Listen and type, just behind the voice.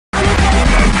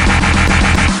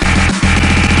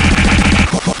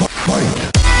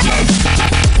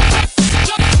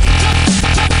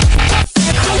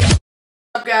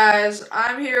guys,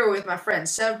 I'm here with my friend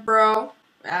Sev Bro,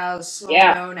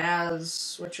 known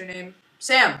as, what's your name?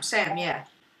 Sam, yeah.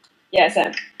 Yeah,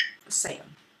 Sam. Sam.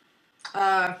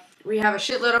 We have a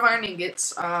shitload of iron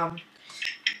ingots.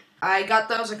 I got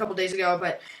those a couple days ago,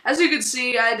 but as you can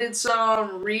see, I did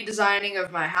some redesigning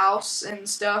of my house and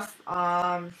stuff.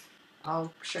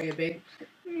 I'll show you a big.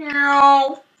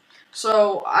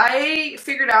 So I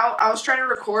figured out, I was trying to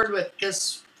record with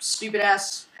this stupid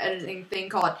ass editing thing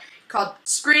called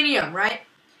Screenium, right?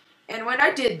 And when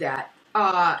I did that,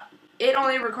 it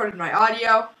only recorded my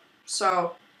audio,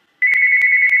 so,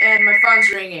 and my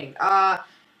phone's ringing.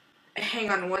 Hang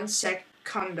on one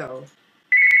secundo.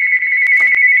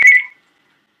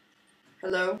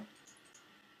 Hello?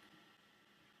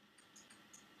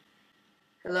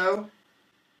 Hello?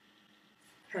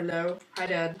 Hello? Hi,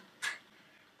 Dad.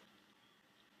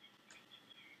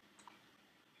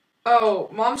 Oh,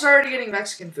 Mom's already getting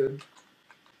Mexican food.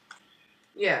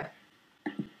 Yeah.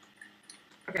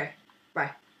 Okay, bye.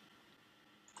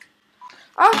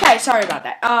 Okay, sorry about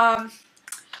that. I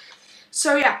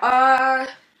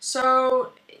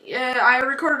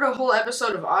recorded a whole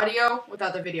episode of audio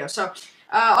without the video. So,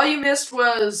 all you missed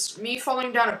was me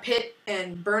falling down a pit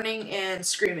and burning and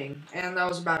screaming, and that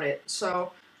was about it.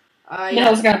 So, yeah.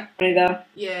 That was kind of funny, though.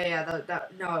 Yeah,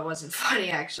 no, it wasn't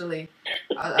funny, actually.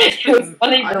 It was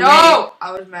funny for me. No!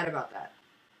 I was mad about that.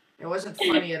 It wasn't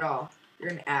funny at all. You're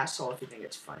an asshole if you think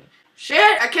it's funny.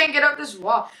 Shit! I can't get up this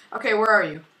wall. Okay, where are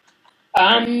you?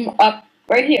 I'm up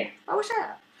right here. Oh, what's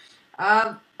that?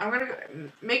 I'm gonna go,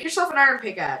 make yourself an iron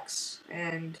pickaxe,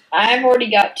 and... I've already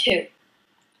got 2.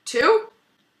 2?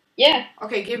 Yeah.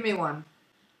 Okay, give me one.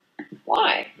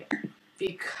 Why?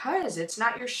 Because it's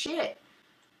not your shit.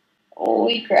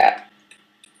 Holy crap.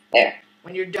 There.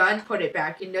 When you're done, put it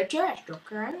back in the chest,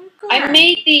 okay? I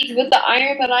made these with the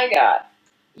iron that I got.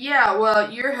 Yeah,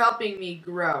 well, you're helping me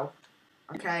grow,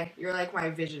 okay? You're like my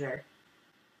visitor.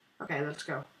 Okay, let's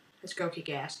go. Let's go kick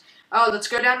ass. Oh, let's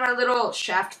go down my little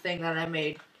shaft thing that I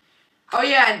made. Oh,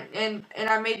 yeah, and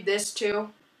I made this,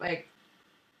 too. Like,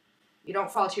 you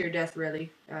don't fall to your death,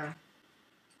 really.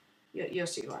 You'll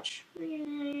see, watch.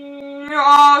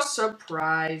 Oh,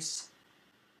 surprise.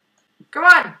 Come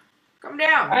on. Come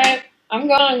down. Alright, I'm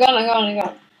going.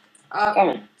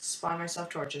 Coming. Spawn myself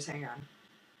torches, hang on.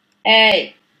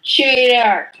 Hey,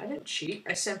 cheater. I didn't cheat.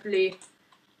 I simply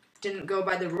didn't go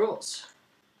by the rules.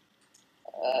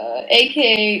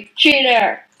 AKA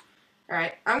cheater.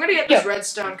 Alright, I'm gonna get this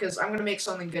redstone because I'm gonna make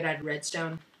something good out of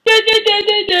redstone.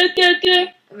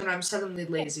 And then I'm suddenly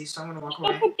lazy, so I'm gonna walk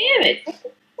away. Oh, damn it.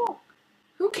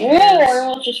 Who cares? Whoa, I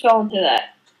almost just fell into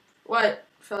that. What?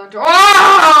 Fell into... Oh!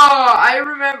 I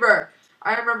remember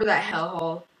that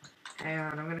hellhole. Hang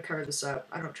on, I'm gonna cover this up.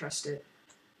 I don't trust it.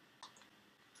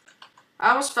 I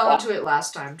almost fell into it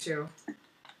last time, too.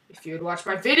 If you had watched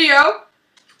my video...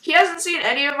 He hasn't seen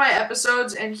any of my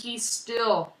episodes, and he's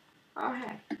still... Oh,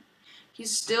 hey.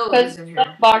 He's still in here.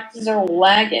 Sub boxes are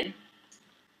lagging.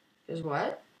 Is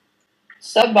what?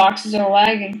 Sub boxes are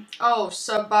lagging. Oh,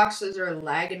 sub boxes are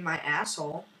lagging my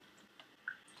asshole.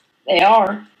 They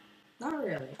are. Not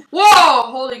really. Whoa!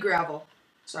 Holy gravel.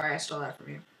 Sorry, I stole that from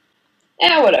you.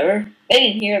 Yeah, whatever. They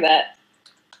didn't hear that.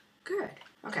 Good.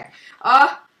 Okay.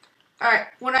 Alright,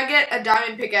 when I get a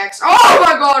diamond pickaxe... Oh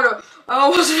my god! I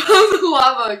almost fell in the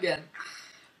lava again.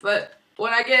 But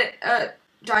when I get a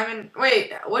diamond...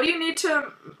 Wait, what do you need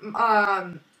to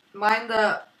mine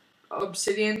the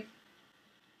obsidian?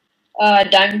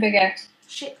 Diamond pickaxe.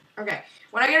 Shit. Okay.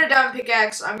 When I get a diamond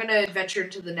pickaxe, I'm going to adventure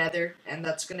into the nether, and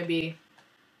that's going to be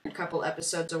a couple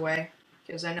episodes away.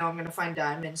 Because I know I'm going to find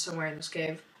diamonds somewhere in this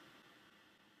cave.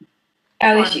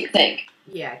 At least you think.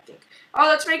 Yeah, I think. Oh,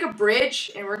 let's make a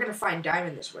bridge, and we're going to find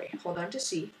diamond this way. Hold on to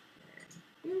see.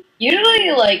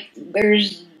 Usually, like,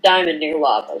 there's diamond near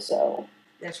lava, so...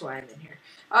 That's why I'm in here.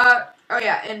 Oh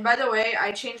yeah, and by the way,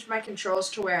 I changed my controls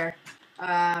to where,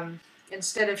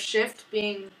 instead of shift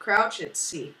being crouch, it's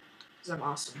C. Because I'm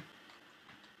awesome.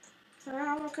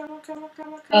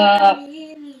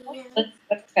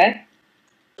 Okay.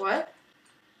 What?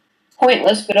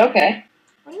 Pointless, but okay.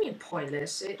 What do you mean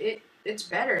pointless? It's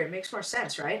better. It makes more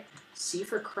sense, right? C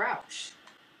for crouch.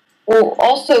 Well,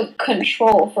 also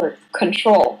control for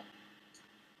control.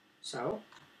 So?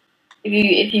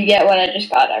 If you get what I just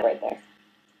got at right there.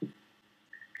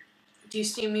 Do you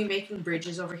see me making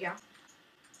bridges over here?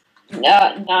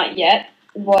 No, not yet.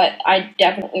 But I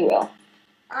definitely will.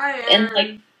 I am. In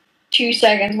like 2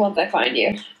 seconds once I find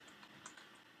you.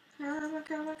 I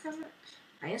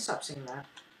need to stop singing that.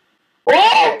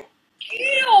 Whoa!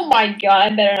 Oh my god, I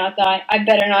better not die. I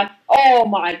better not. Oh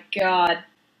my god.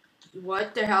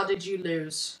 What the hell did you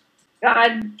lose?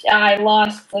 God, I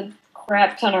lost a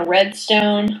crap ton of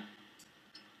redstone.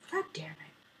 God damn it.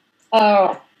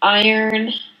 Oh,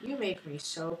 iron You make me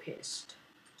so pissed.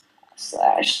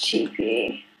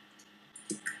 /TP.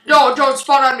 No, don't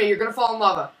spawn on me. You're gonna fall in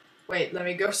lava. Wait, let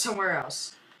me go somewhere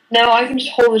else. No, I can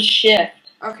just hold a shift.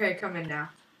 Okay, come in now.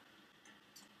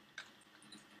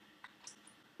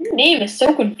 Your name is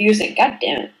so confusing. God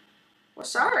damn it. Well,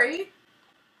 sorry.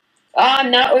 I'm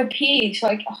not OP, so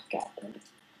I. Oh, God damn it.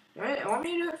 You want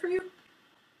me to do it for you?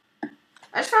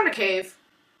 I just found a cave.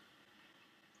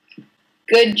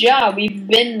 Good job. We've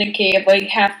been in the cave like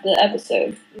half the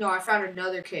episode. No, I found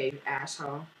another cave,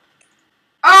 asshole.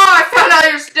 Oh, I found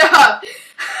other stuff!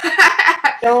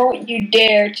 Don't you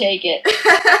dare take it.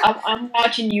 I'm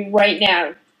watching you right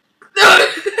now.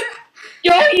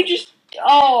 Don't you just.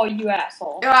 Oh, you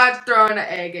asshole. I'm throwing an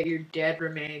egg at your dead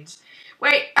remains.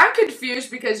 Wait, I'm confused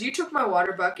because you took my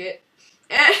water bucket.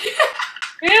 And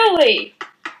Really?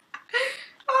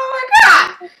 oh my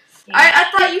god! I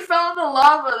thought you fell in the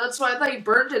lava. That's why I thought you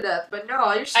burned to death. But no,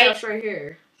 all your stuff's right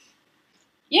here.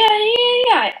 Yeah.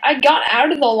 I got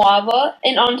out of the lava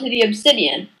and onto the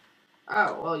obsidian.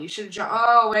 Oh well, you should jump.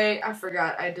 Oh wait, I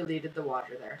forgot. I deleted the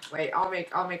water there. Wait, I'll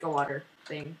make a water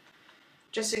thing,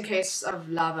 just in case of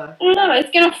lava. I don't know.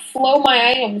 It's gonna flow my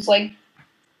items like.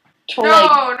 No,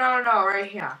 right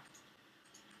here.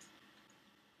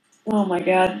 Oh my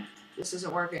god. This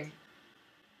isn't working.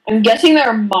 I'm guessing there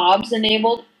are mobs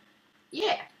enabled.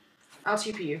 Yeah, I'll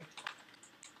TP you.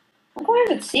 How come I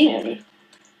haven't seen any?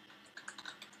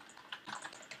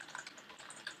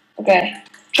 Okay.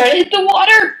 Try to hit the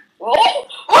water! Oh!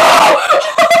 Oh!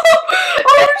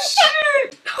 Oh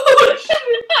shit! Oh shit!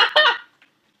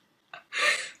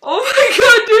 Oh my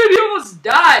god, dude, you almost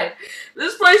died.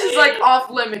 This place is like off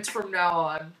limits from now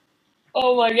on.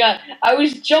 Oh my god. I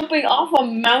was jumping off a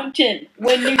mountain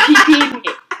when you TP'd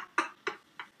me.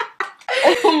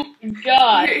 Oh my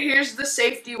god. Here's the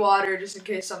safety water just in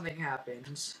case something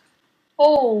happens.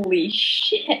 Holy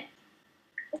shit.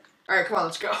 Alright, come on,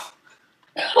 let's go.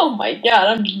 Oh my god,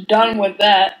 I'm done with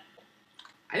that.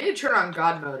 I need to turn on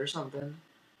God mode or something.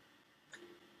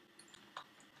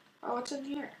 Oh, what's in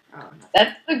here? Oh, nothing.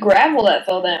 That's the gravel that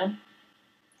fell down.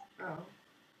 Oh.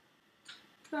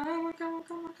 Come on.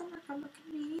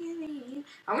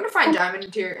 I'm gonna find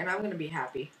diamond here and I'm gonna be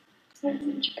happy.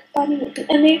 Wait,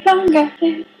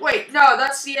 no,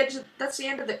 that's the edge. That's the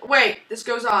end of the. Wait, this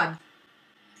goes on.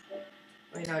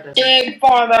 Wait, no, it doesn't. Dig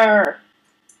farther.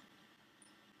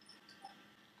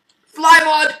 Fly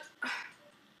mod.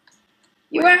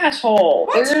 You asshole.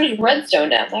 What? There's redstone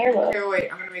down there, but. Here,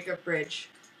 wait. I'm gonna make a bridge.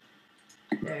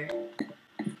 There.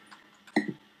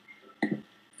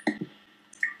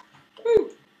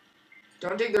 Woo.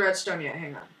 Don't dig the redstone yet.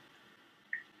 Hang on.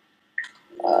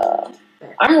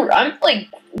 There. I'm like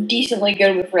decently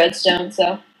good with redstone,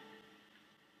 so.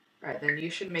 Alright, then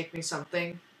you should make me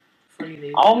something before you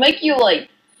leave. I'll make you like.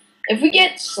 If we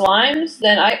get slimes,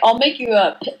 then I'll make you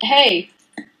a. Hey,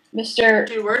 Mr.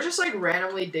 Dude, we're just like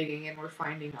randomly digging and we're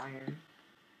finding iron.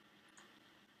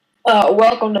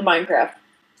 Welcome to Minecraft.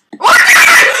 Diamond!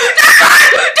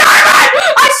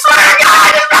 I swear to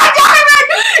God, it's not diamond!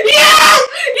 Yes!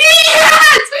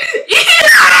 Yes!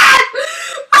 Yes!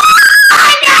 Oh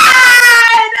my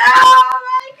God! Oh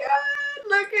my God!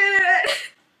 Look at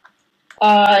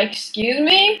it! Excuse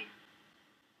me?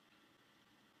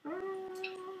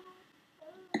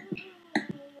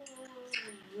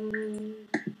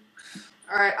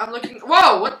 Alright, I'm looking.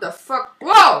 Whoa! What the fuck?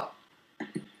 Whoa!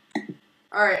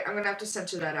 Alright, I'm gonna have to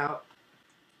censor that out.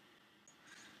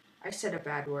 I said a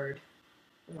bad word.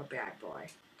 I'm a bad boy.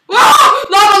 Whoa!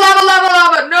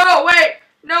 Lava! No, wait!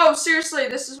 No, seriously,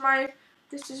 this is my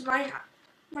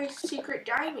secret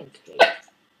diamond cave.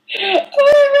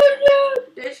 Oh my god!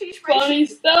 This is my Funny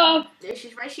stuff. This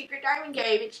is my secret diamond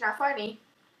cave. It's not funny.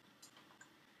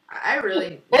 I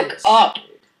really Look this, up.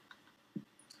 dude.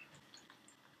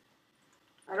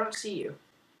 I don't see you.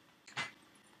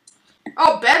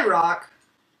 Oh, bedrock.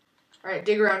 Alright,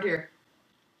 dig around here.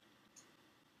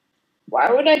 Why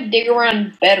would I dig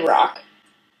around bedrock?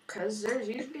 Because there's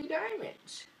usually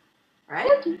diamonds. Right?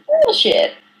 That's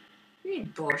bullshit. You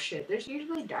mean bullshit. There's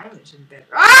usually diamonds in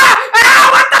bedrock. Ah! Ah!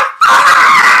 What the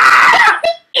fuck?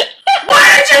 Why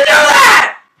did you do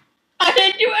that? I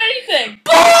didn't do anything.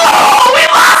 Oh, we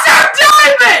lost our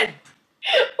diamond!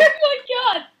 Oh my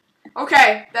god.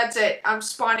 Okay, that's it. I'm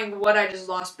spawning what I just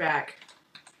lost back.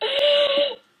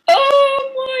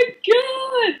 Oh my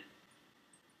god.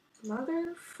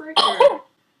 Mother fricker. Oh,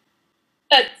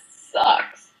 that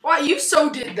sucks. Why, you so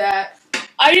did that.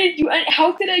 I didn't do any.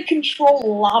 How could I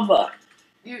control lava?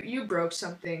 You broke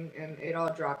something and it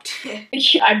all dropped.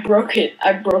 I broke it.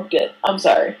 I'm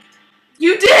sorry.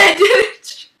 You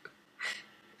did!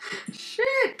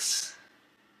 Shit!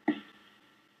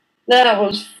 That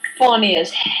was funny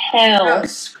as hell. No,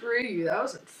 screw you. That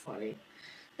wasn't funny.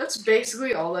 That's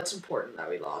basically all that's important that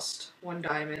we lost. 1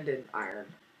 diamond and iron.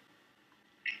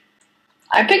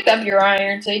 I picked up your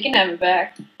iron, so you can have it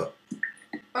back.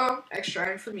 Oh, extra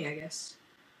iron for me, I guess.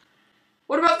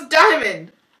 What about the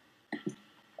diamond?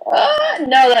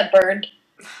 No, that burned.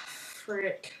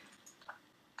 Frick.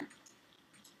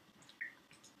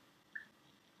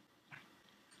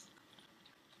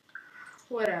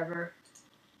 Whatever.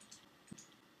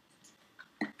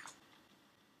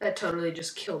 That totally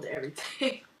just killed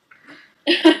everything.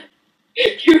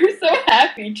 You were so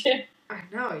happy, too. I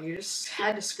know, you just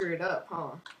had to screw it up,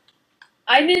 huh?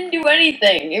 I didn't do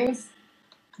anything. It was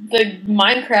the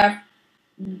Minecraft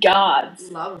gods.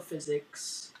 Lava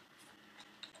physics.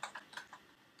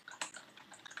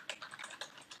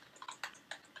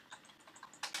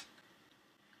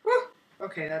 Whew.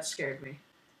 Okay, that scared me.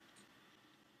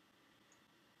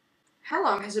 How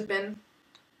long has it been?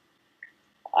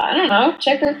 I don't know.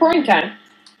 Check the recording time.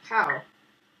 How?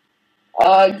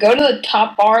 Go to the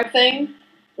top bar thing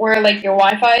where like your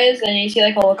Wi-Fi is, and you see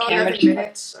like a little Oh, camera. 11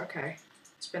 minutes? Okay.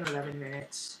 It's been 11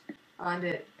 minutes. I'll end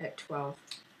it at 12.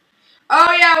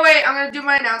 Oh, yeah, wait. I'm going to do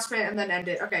my announcement and then end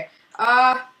it. Okay.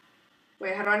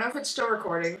 Wait, how do I know if it's still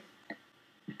recording?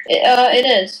 It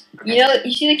is. Okay. You know,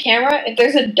 you see the camera? If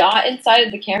there's a dot inside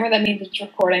of the camera, that means it's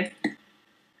recording.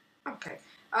 Okay.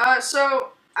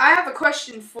 So I have a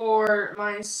question for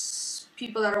my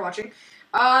people that are watching.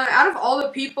 Out of all the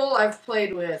people I've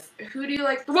played with, who do you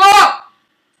like? Whoa!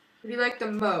 Who do you like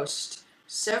the most?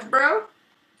 Sevbro?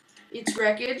 It's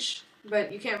Wreckage,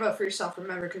 but you can't vote for yourself,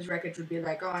 remember, because Wreckage would be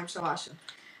like, oh, I'm so awesome.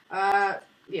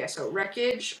 Yeah, so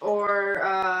Wreckage or,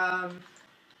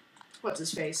 what's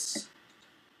his face?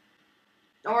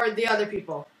 Or the other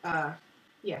people.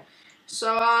 Yeah.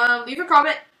 So, leave a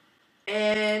comment,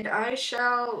 and I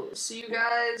shall see you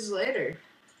guys later.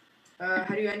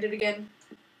 How do you end it again?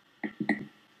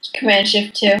 Command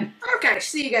Shift 2. Okay,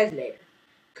 see you guys later.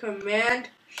 Command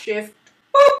Shift